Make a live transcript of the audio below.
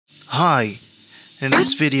Hi, in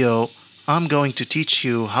this video I'm going to teach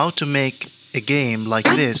you how to make a game like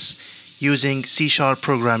this using C#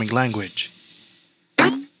 programming language.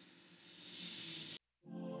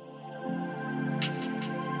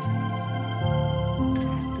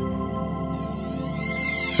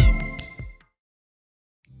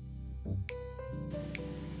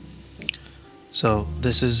 So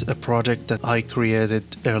this is a project that I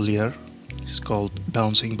created earlier. It's called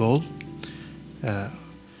Bouncing Ball.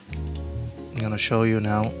 I'm gonna show you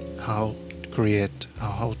now how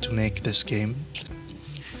to make this game.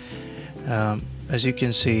 As you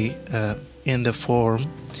can see, in the form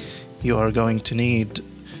you are going to need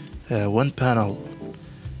one panel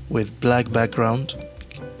with black background,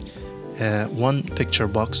 one picture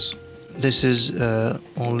box. This is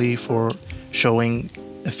only for showing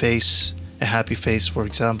a face, a happy face, for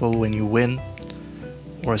example, when you win,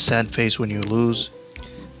 or a sad face when you lose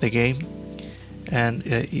the game. And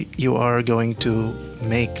you are going to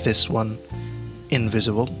make this one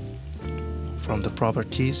invisible from the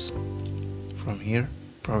properties. From here,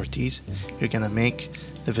 properties, you're gonna make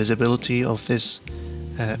the visibility of this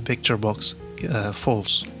picture box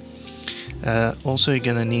false. Also, you're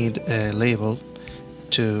gonna need a label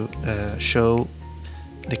to show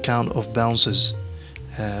the count of bounces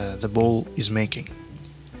the ball is making,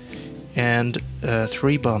 and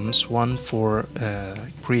 3 buttons, one for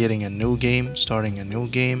creating a new game, starting a new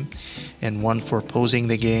game, and one for pausing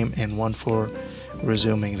the game, and one for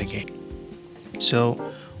resuming the game. So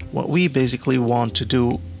what we basically want to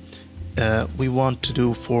do, we want to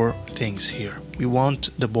do 4 things here. We want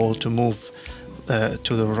the ball to move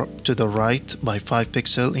to the right by 5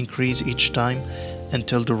 pixel increase each time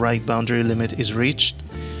until the right boundary limit is reached.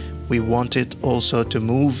 We want it also to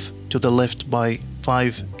move to the left by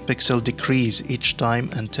 5 pixel decrease each time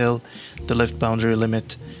until the left boundary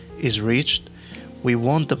limit is reached. We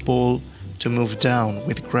want the ball to move down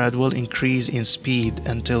with gradual increase in speed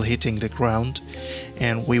until hitting the ground,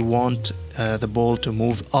 and we want the ball to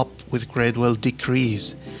move up with gradual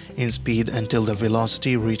decrease in speed until the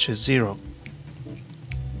velocity reaches 0.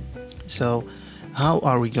 So how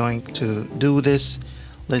are we going to do this?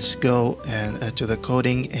 Let's go to the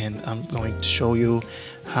coding, and I'm going to show you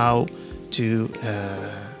how to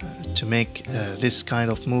make this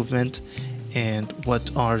kind of movement and what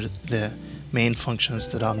are the main functions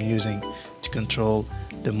that I'm using to control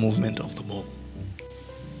the movement of the ball.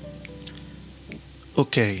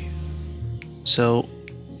 Okay, so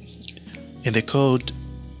in the code,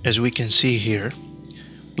 as we can see here,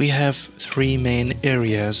 we have 3 main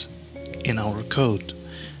areas in our code.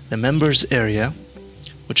 The members area,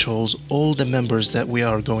 which holds all the members that we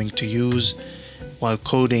are going to use while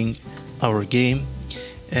coding our game.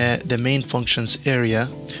 The main functions area,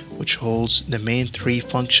 which holds the main 3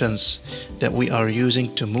 functions that we are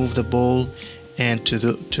using to move the ball and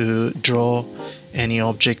to draw any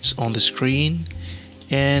objects on the screen.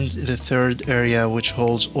 And the third area, which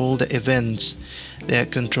holds all the events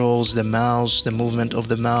that controls the mouse, the movement of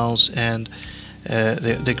the mouse, and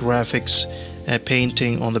the graphics,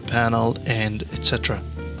 painting on the panel, and etc.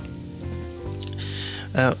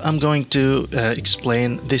 I'm going to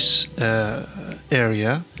explain this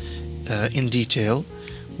area in detail,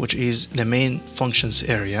 which is the main functions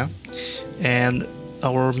area, and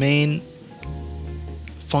our main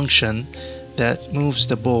function that moves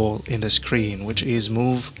the ball in the screen, which is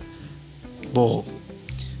move ball.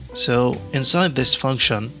 So inside this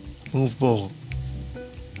function, move ball,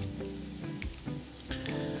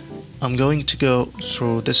 I'm going to go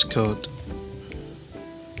through this code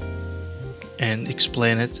and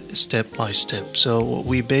explain it step by step. So what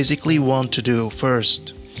we basically want to do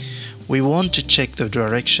first, we want to check the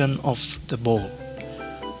direction of the ball.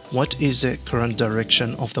 What is the current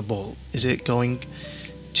direction of the ball? Is it going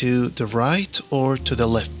to the right or to the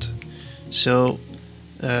left? So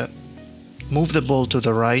move the ball to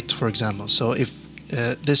the right, for example. So if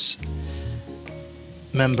this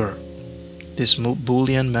member, this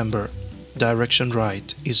Boolean member, direction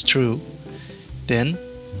right, is true, then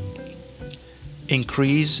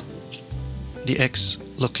increase the X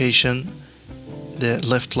location, the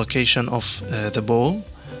left location of the ball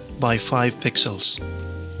by 5 pixels,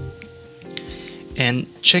 and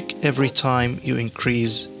check every time you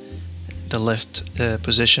increase the left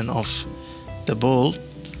position of the ball,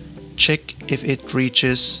 check if it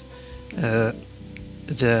reaches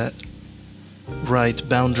the right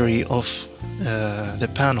boundary of the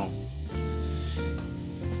panel.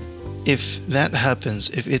 If that happens,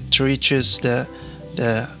 if it reaches the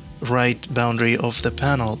right boundary of the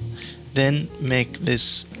panel, then make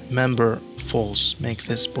this member false, make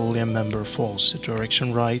this Boolean member false. The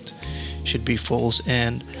direction right should be false,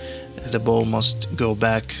 and the ball must go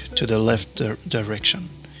back to the left direction.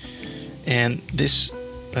 And this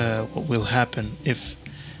what will happen if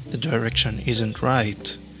the direction isn't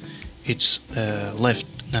right, it's left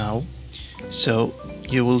now, so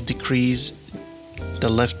you will decrease the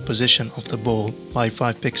left position of the ball by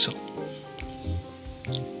 5 pixels,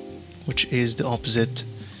 which is the opposite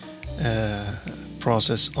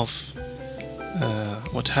process of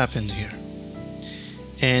what happened here.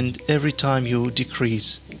 And every time you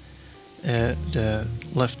decrease the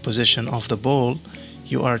left position of the ball,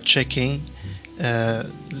 you are checking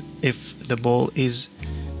if the ball is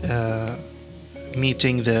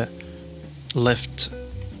meeting the left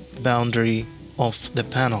boundary of the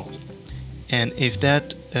panel, and if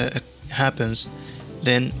that happens,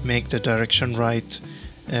 then make the direction right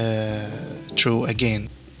true again.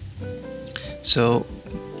 So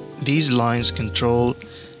these lines control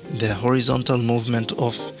the horizontal movement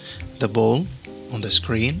of the ball on the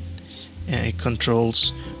screen, and it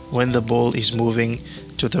controls when the ball is moving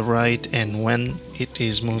to the right and when it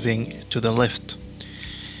is moving to the left.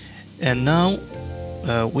 And now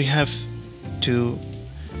we have to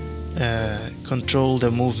control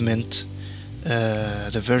the movement,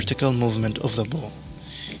 the vertical movement of the ball,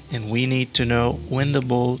 and we need to know when the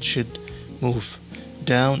ball should move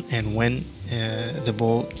down and when the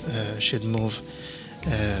ball should move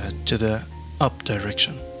to the up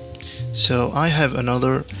direction. So I have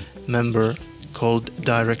another member called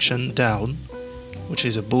direction down, which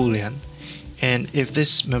is a boolean, and if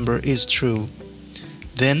this member is true,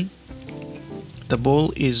 then the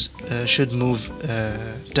ball is should move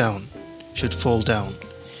down, should fall down.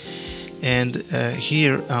 And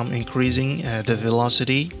here I'm increasing the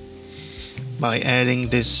velocity by adding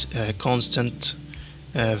this constant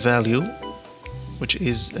value, which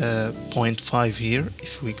is 0.5 here.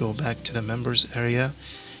 If we go back to the members area,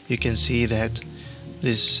 you can see that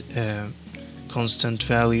this constant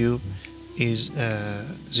value is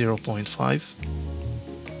 0.5,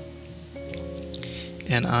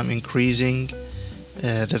 and I'm increasing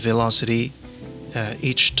the velocity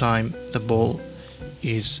each time the ball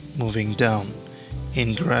is moving down.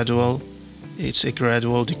 It's a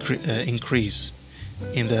gradual increase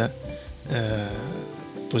in the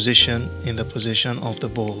position of the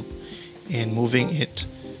ball and moving it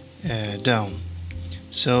down.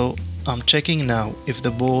 So I'm checking now if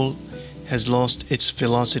the ball has lost its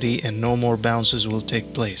velocity and no more bounces will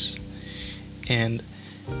take place. And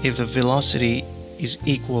if the velocity is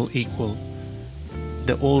equal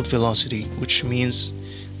the old velocity, which means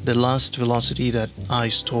the last velocity that I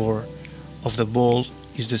store of the ball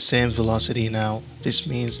is the same velocity now, this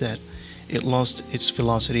means that it lost its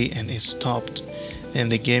velocity and it stopped, then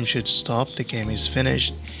the game should stop, the game is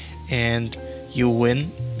finished, and you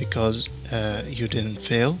win because you didn't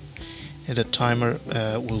fail, and the timer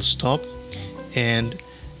will stop, and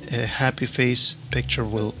a happy face picture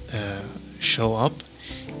will show up,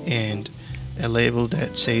 and a label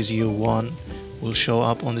that says you won will show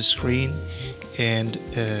up on the screen, and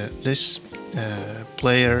this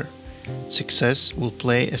player success will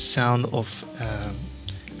play a sound of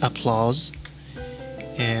applause,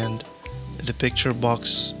 and the picture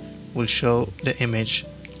box will show the image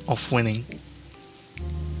of winning,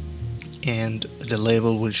 and the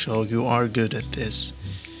label will show you are good at this,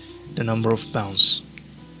 the number of bounces.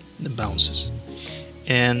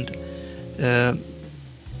 And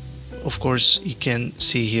of course you can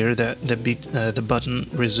see here that the button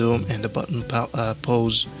resume and the button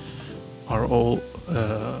pause are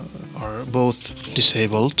both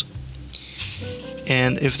disabled.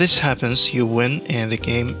 And if this happens, you win and the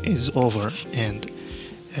game is over, and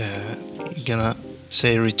you're gonna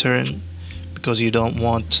say return because you don't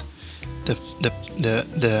want the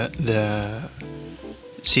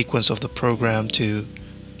sequence of the program to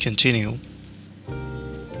continue.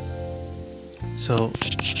 So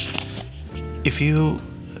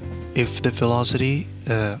if the velocity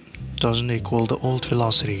doesn't equal the old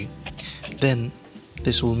velocity, then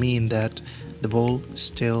this will mean that the ball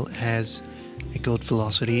still has a good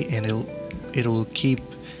velocity and it will keep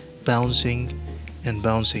bouncing and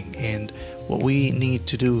bouncing. And what we need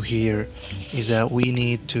to do here is that we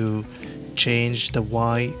need to change the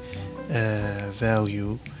Y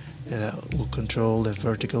value that will control the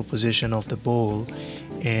vertical position of the ball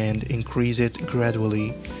and increase it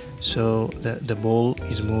gradually so that the ball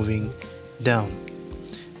is moving down.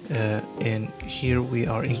 And here we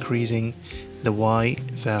are increasing the Y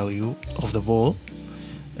value of the ball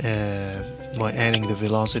by adding the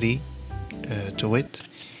velocity to it,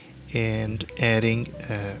 and adding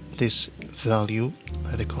this value,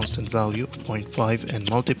 the constant value of 0.5, and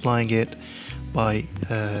multiplying it by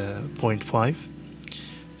 0.5.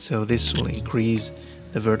 So this will increase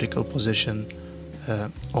the vertical position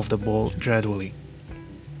of the ball gradually.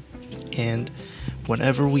 And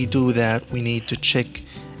whenever we do that, we need to check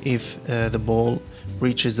if the ball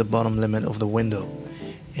reaches the bottom limit of the window.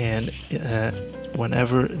 And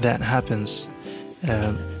whenever that happens,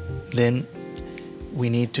 then we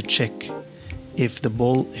need to check if the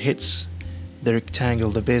ball hits the rectangle,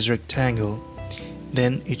 the base rectangle,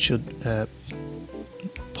 then it should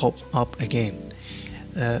pop up again.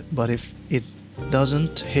 But if it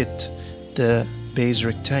doesn't hit the base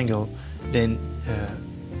rectangle, then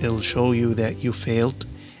it'll show you that you failed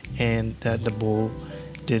and that the ball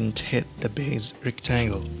didn't hit the base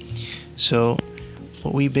rectangle. So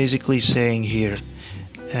what we basically saying here,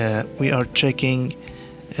 we are checking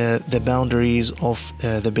the boundaries of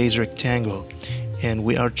the base rectangle, and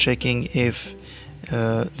we are checking if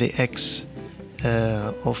the x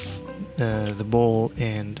of the ball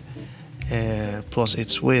and plus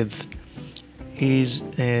its width is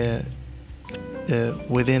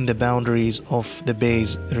within the boundaries of the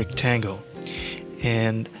base rectangle,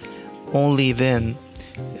 and only then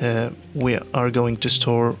we are going to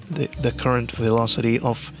store the current velocity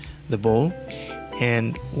of the ball,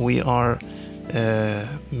 and we are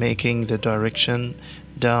making the direction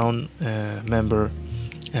down member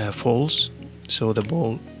false, so the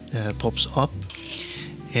ball pops up,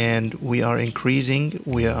 and we are increasing,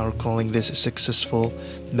 we are calling this a successful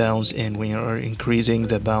bounce, and we are increasing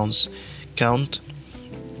the bounce count,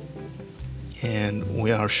 and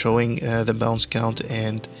we are showing the bounce count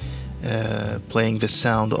and playing the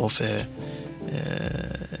sound of a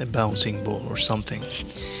bouncing ball or something.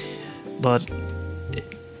 But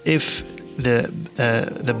if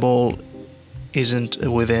the ball isn't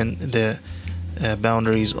within the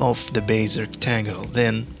boundaries of the base rectangle,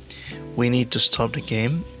 then we need to stop the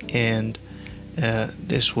game, and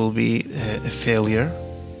this will be a failure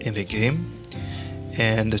in the game,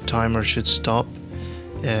 and the timer should stop.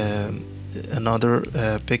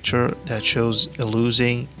 Another picture that shows a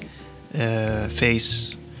losing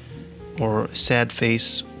face or a sad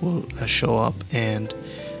face will show up, and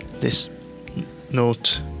this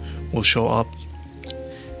note will show up.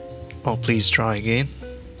 Oh, please try again.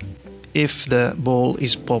 If the ball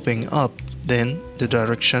is popping up, then the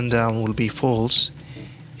direction down will be false,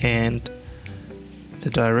 and the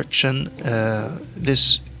direction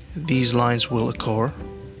these lines will occur,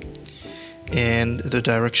 and the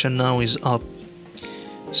direction now is up,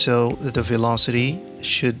 so the velocity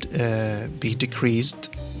should be decreased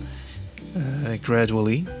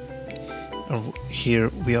gradually. Here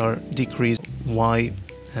we are decreasing y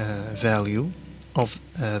value of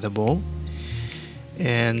the ball,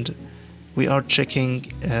 and we are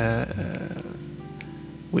checking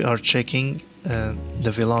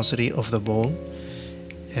the velocity of the ball,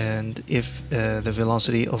 and if the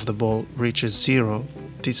velocity of the ball reaches 0,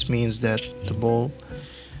 this means that the ball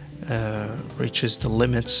reaches the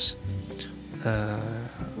limits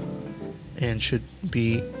and should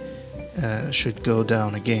go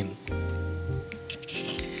down again.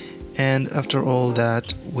 And after all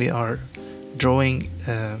that, we are drawing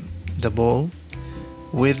the ball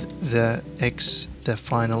with the x, the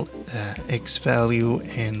final x value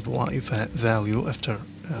and y value after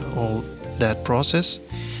all that process,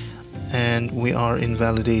 and we are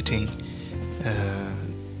invalidating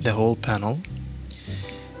the whole panel.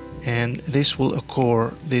 And this will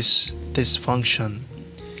occur, this function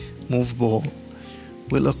move ball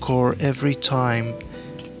will occur every time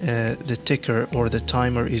the ticker or the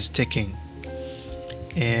timer is ticking,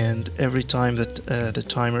 and every time that the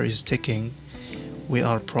timer is ticking, we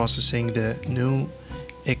are processing the new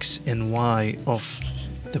x and y of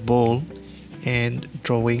the ball and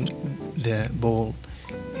drawing the ball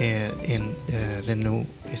in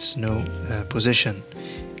its new position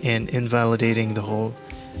and invalidating the whole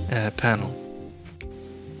panel.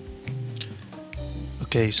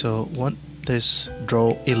 Okay, so what this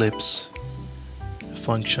draw ellipse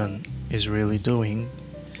function is really doing,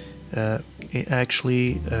 it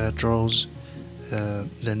actually draws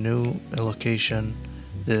the new location,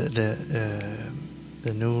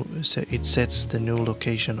 it sets the new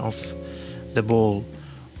location of the ball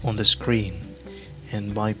on the screen,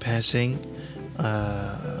 and by passing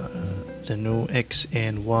the new x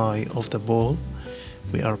and y of the ball,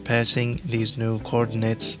 we are passing these new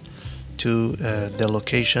coordinates to the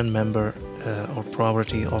location member or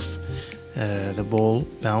property of the ball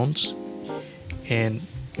bounce, and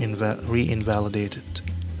re-invalidate it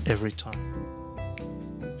every time.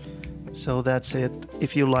 So that's it.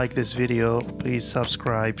 If you like this video, please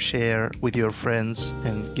subscribe, share with your friends,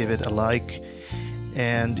 and give it a like.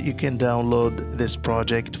 and you can download this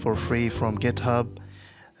project for free from GitHub,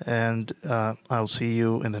 and I'll see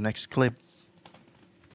you in the next clip.